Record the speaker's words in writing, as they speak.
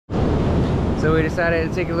So we decided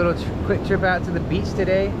to take a little quick trip out to the beach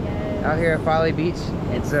today. Yes. Out here at Folly Beach.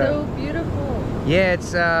 It's so beautiful. Yeah,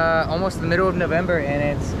 it's almost the middle of November and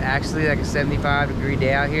it's actually like a 75-degree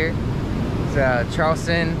day out here. It's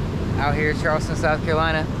Charleston, out here, Charleston, South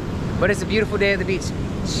Carolina. But it's a beautiful day at the beach.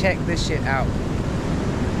 Check this shit out.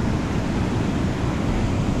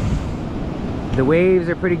 The waves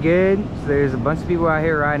are pretty good. So there's a bunch of people out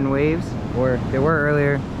here riding waves, or there were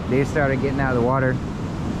earlier. They started getting out of the water.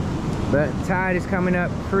 But tide is coming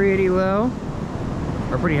up pretty low,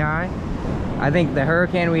 or pretty high. I think the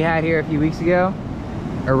hurricane we had here a few weeks ago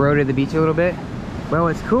eroded the beach a little bit. But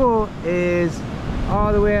what's cool is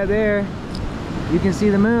all the way up there, you can see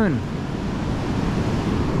the moon,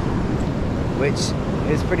 which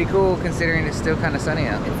is pretty cool considering it's still kind of sunny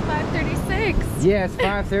out. It's 5:36. Yeah, it's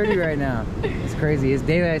 5:30 right now. It's crazy. It's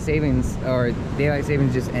daylight savings, or daylight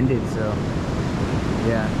savings just ended, so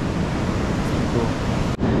yeah, it's pretty cool.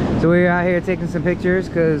 So we're out here taking some pictures,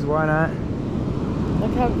 because why not?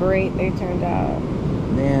 Look how great they turned out.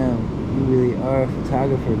 Damn, you really are a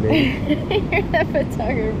photographer, baby. You're a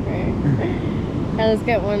photographer. Now let's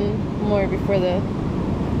get one more before the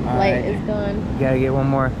light is gone. Gotta get one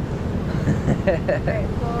more. Alright,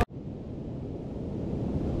 cool.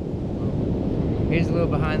 Here's a little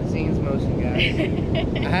behind the scenes motion, guys.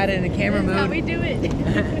 I had it in the camera mode. That's how we do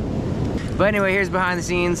it. But anyway, here's behind the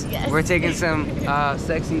scenes. Yes. We're taking some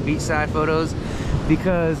sexy beachside photos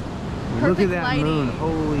because look at that lighting. moon.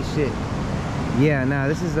 Holy shit. Yeah, no,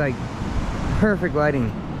 this is like perfect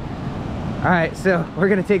lighting. All right, so we're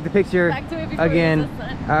gonna take the picture Back to it before again. it hits the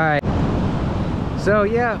sun. All right. So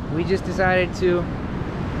yeah, we just decided to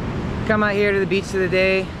come out here to the beach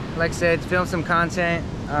today. Like I said, film some content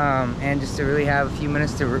and just to really have a few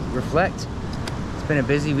minutes to reflect. It's been a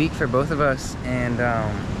busy week for both of us, and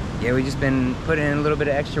yeah, we just been putting in a little bit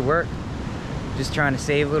of extra work, just trying to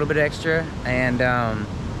save a little bit extra and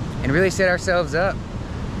really set ourselves up.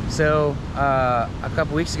 So a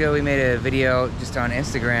couple weeks ago, we made a video just on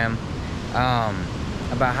Instagram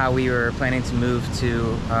about how we were planning to move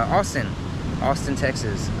to Austin,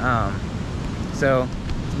 Texas. So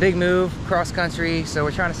it's a big move, cross country. So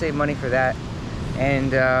we're trying to save money for that,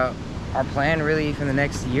 and our plan really for the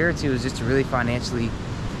next year or two is just to really financially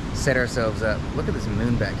set ourselves up. Look at this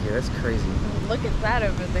moon back here. That's crazy. Look at that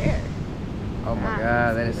over there. Oh my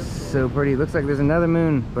god, that is so pretty. Looks like there's another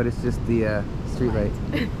moon, but it's just the street light.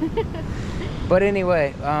 But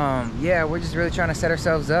anyway, yeah, we're just really trying to set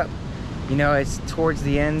ourselves up. You know, it's towards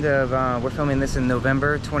the end of we're filming this in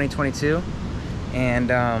November 2022, and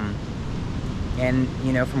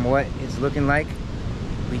you know, from what it's looking like,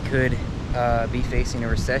 we could be facing a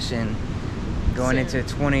recession going into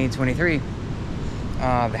 2023.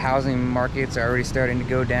 The housing markets are already starting to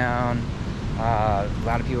go down. A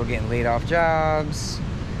lot of people are getting laid off jobs.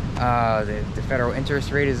 The federal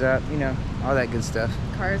interest rate is up, you know, all that good stuff.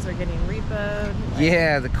 Cars are getting repoed.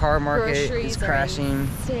 Yeah, the car market is crashing.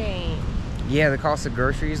 Insane. Yeah, the cost of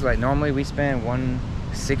groceries, like normally we spend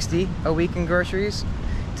 $160 a week in groceries.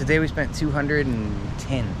 Today we spent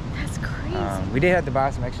 $210. That's crazy. We did have to buy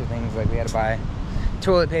some extra things, like we had to buy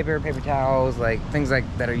toilet paper, paper towels, like things like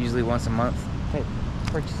that are usually once a month type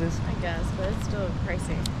purchases. I guess, but it's still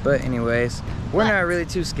pricey. But anyways, we're not really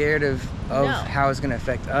too scared of No. how it's going to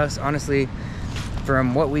affect us. Honestly,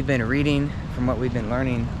 from what we've been reading, from what we've been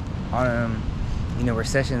learning, you know,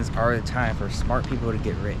 recessions are the time for smart people to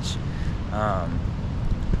get rich,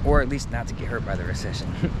 or at least not to get hurt by the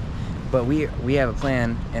recession. But we have a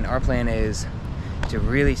plan, and our plan is to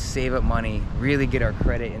really save up money, really get our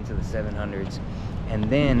credit into the 700s, and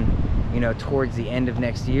then, you know, towards the end of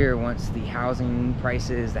next year, once the housing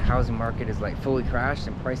prices, the housing market is like fully crashed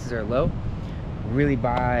and prices are low, really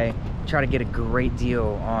try to get a great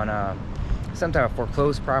deal on some type of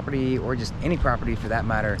foreclosed property, or just any property for that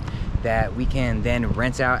matter, that we can then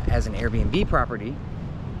rent out as an Airbnb property,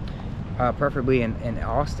 preferably in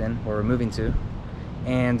Austin, where we're moving to,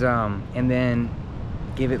 and then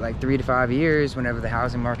give it like 3 to 5 years. Whenever the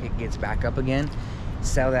housing market gets back up again,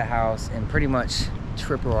 sell that house and pretty much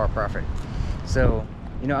triple our profit. So,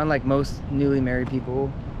 you know, unlike most newly married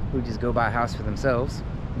people who just go buy a house for themselves,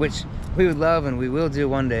 which we would love and we will do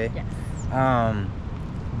one day. Yes.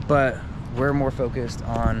 But we're more focused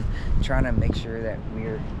on trying to make sure that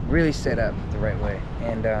we're really set up the right way.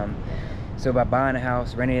 And so by buying a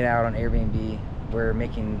house, renting it out on Airbnb, we're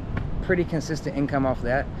making pretty consistent income off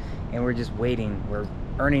that, and we're just waiting. We're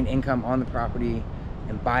earning income on the property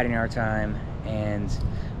and biding our time, and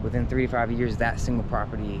within 3 to 5 years, that single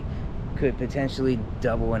property could potentially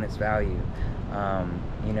double in its value.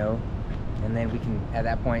 You know, and then we can, at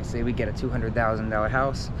that point, say we get a $200,000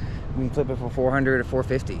 house, we can flip it for $400 or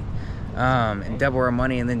 $450. and double our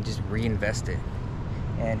money and then just reinvest it.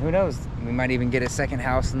 And who knows, we might even get a second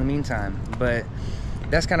house in the meantime. But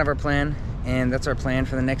that's kind of our plan, and that's our plan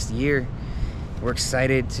for the next year. We're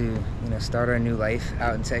excited to start our new life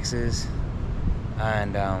out in Texas,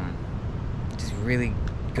 and just really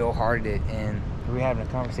go hard at it. And we were having a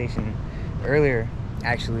conversation earlier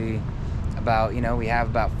actually about we have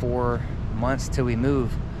about 4 months till we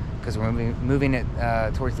move, because we're moving it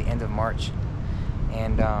towards the end of March,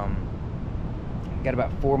 and got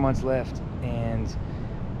about 4 months left, and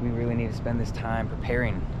we really need to spend this time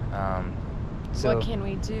preparing. So what can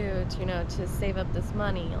we do to save up this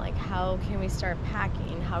money? Like, how can we start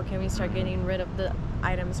packing? How can we start getting rid of the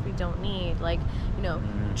items we don't need? Like,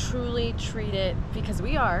 truly treat it, because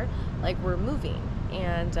we're moving,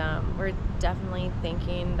 and we're definitely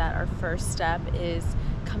thinking that our first step is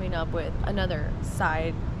coming up with another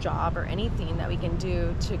side job or anything that we can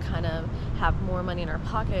do to kind of have more money in our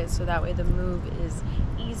pockets, so that way the move is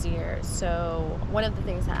easier. So one of the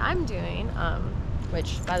things that I'm doing,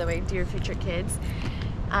 which, by the way, dear future kids,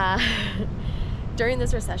 during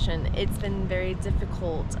this recession, it's been very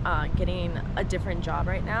difficult getting a different job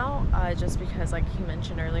right now, just because, like you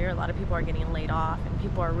mentioned earlier, a lot of people are getting laid off, and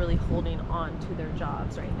people are really holding on to their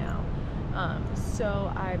jobs right now.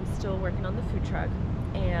 So I'm still working on the food truck,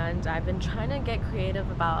 and I've been trying to get creative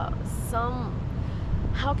about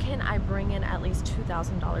how can I bring in at least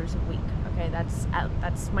 $2,000 a week? Okay,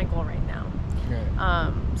 that's my goal right now.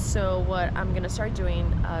 Right. So what I'm gonna start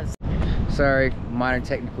doing sorry, minor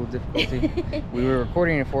technical difficulty. We were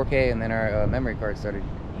recording in 4K, and then our memory card started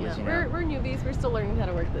glitching out. We're newbies, we're still learning how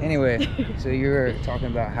to work this. Anyway, so you were talking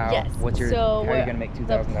about how yes. how you're gonna make $2,000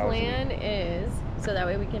 the plan is, so that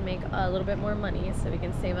way we can make a little bit more money, so we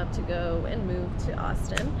can save up to go and move to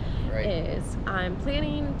Austin. Right. Is I'm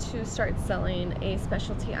planning to start selling a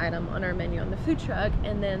specialty item on our menu on the food truck,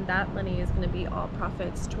 and then that money is going to be all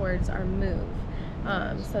profits towards our move.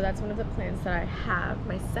 So that's one of the plans that I have.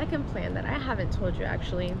 My second plan that I haven't told you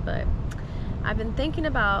actually, but I've been thinking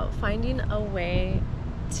about finding a way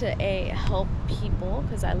to help people,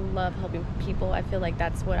 because I love helping people. I feel like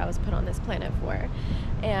that's what I was put on this planet for,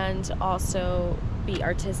 and also be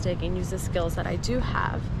artistic and use the skills that I do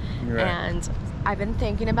have. Right. And I've been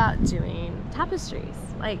thinking about doing tapestries,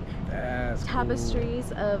 like That's tapestries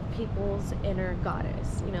cool. of people's inner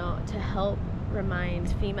goddess, to help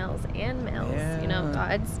remind females and males, Yeah.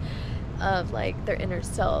 gods, of like their inner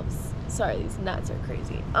selves. Sorry, these nuts are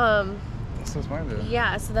crazy. That's so smart though.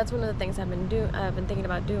 Yeah, so that's one of the things I've been thinking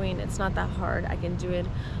about doing. It's not that hard. I can do it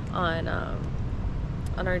on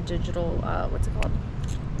our digital what's it called?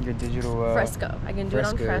 Your digital Fresco. I can do it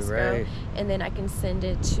on Fresco, right. and then I can send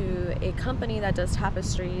it to a company that does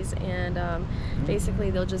tapestries, and basically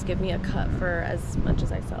they'll just give me a cut for as much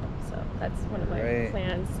as I sell. So that's one of my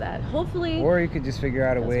plans that hopefully. Or you could just figure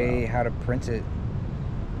out a way well. how to print it,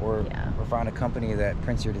 or find a company that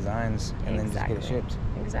prints your designs and then just get it shipped.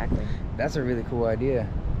 Exactly. That's a really cool idea,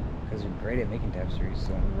 because you're great at making tapestries.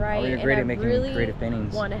 So right, you're great at making really creative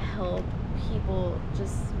paintings. Want to help people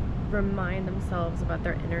just remind themselves about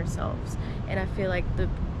their inner selves, and I feel like the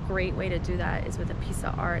great way to do that is with a piece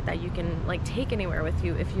of art that you can like take anywhere with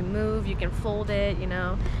you. If you move, you can fold it, if you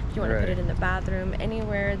want to put it in the bathroom,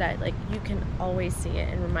 anywhere that like you can always see it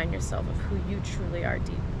and remind yourself of who you truly are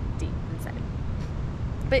deep inside.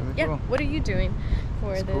 But Really cool. What are you doing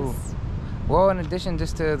for That's this? Cool. Well, in addition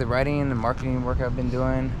just to the writing and the marketing work I've been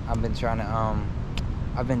doing, I've been trying to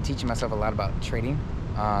I've been teaching myself a lot about trading,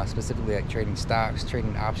 specifically like trading stocks,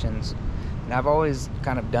 trading options. And I've always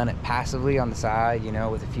kind of done it passively on the side,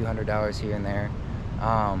 with a few $100s here and there.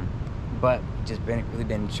 But just really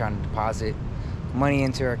been trying to deposit money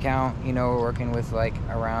into our account. We're working with like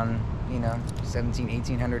around,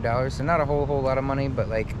 $1,700, $1,800. So not a whole lot of money, but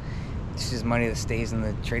like it's just money that stays in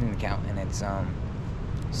the trading account, and it's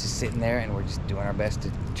just sitting there, and we're just doing our best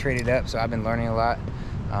to trade it up. So I've been learning a lot.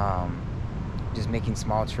 Just making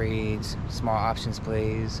small trades, small options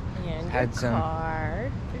plays. And had some card.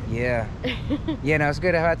 Yeah, no, it's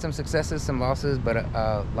good. I've had some successes, some losses, but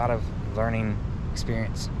a lot of learning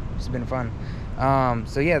experience. It's been fun.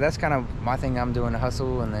 So yeah, that's kind of my thing. I'm doing a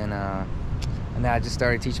hustle, and then I just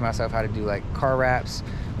started teaching myself how to do like car wraps,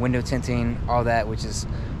 window tinting, all that, which is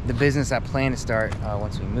the business I plan to start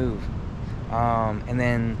once we move. And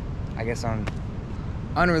then I guess on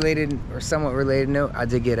unrelated or somewhat related note,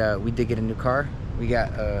 we did get a new car. We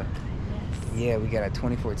got we got a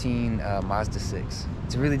 2014 Mazda 6.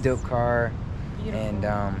 It's a really dope car. Beautiful.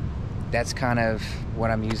 And that's kind of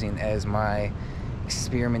what I'm using as my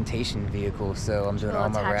experimentation vehicle. So I'm doing all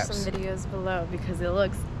my wraps. I'll attach some videos below because it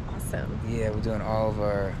looks awesome. Yeah, we're doing all of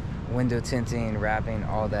our window tinting, wrapping,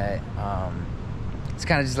 all that. It's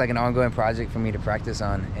kind of just like an ongoing project for me to practice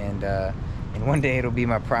on, and one day it'll be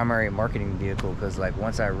my primary marketing vehicle, because like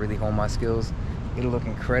once I really hone my skills, it'll look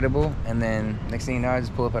incredible, and then next thing you know, I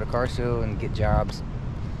just pull up at a car show and get jobs.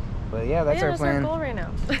 But yeah, that's our plan. That's our goal right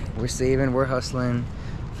now. We're saving, we're hustling.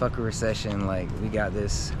 Fuck a recession, like we got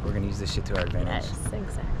this. We're gonna use this shit to our advantage. Yes,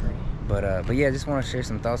 exactly. But yeah, just want to share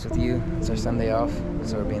some thoughts with you. It's our Sunday off,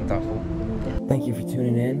 so we're being thoughtful. Thank you for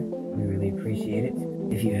tuning in. We really appreciate it.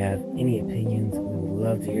 If you have any opinions, we would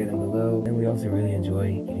love to hear them below. And we also really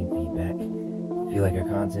enjoy getting feedback. If you like our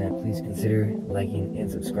content, please consider liking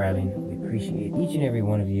and subscribing. We appreciate each and every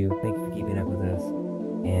one of you. Thank you for keeping up with us,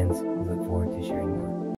 and we look forward to sharing more.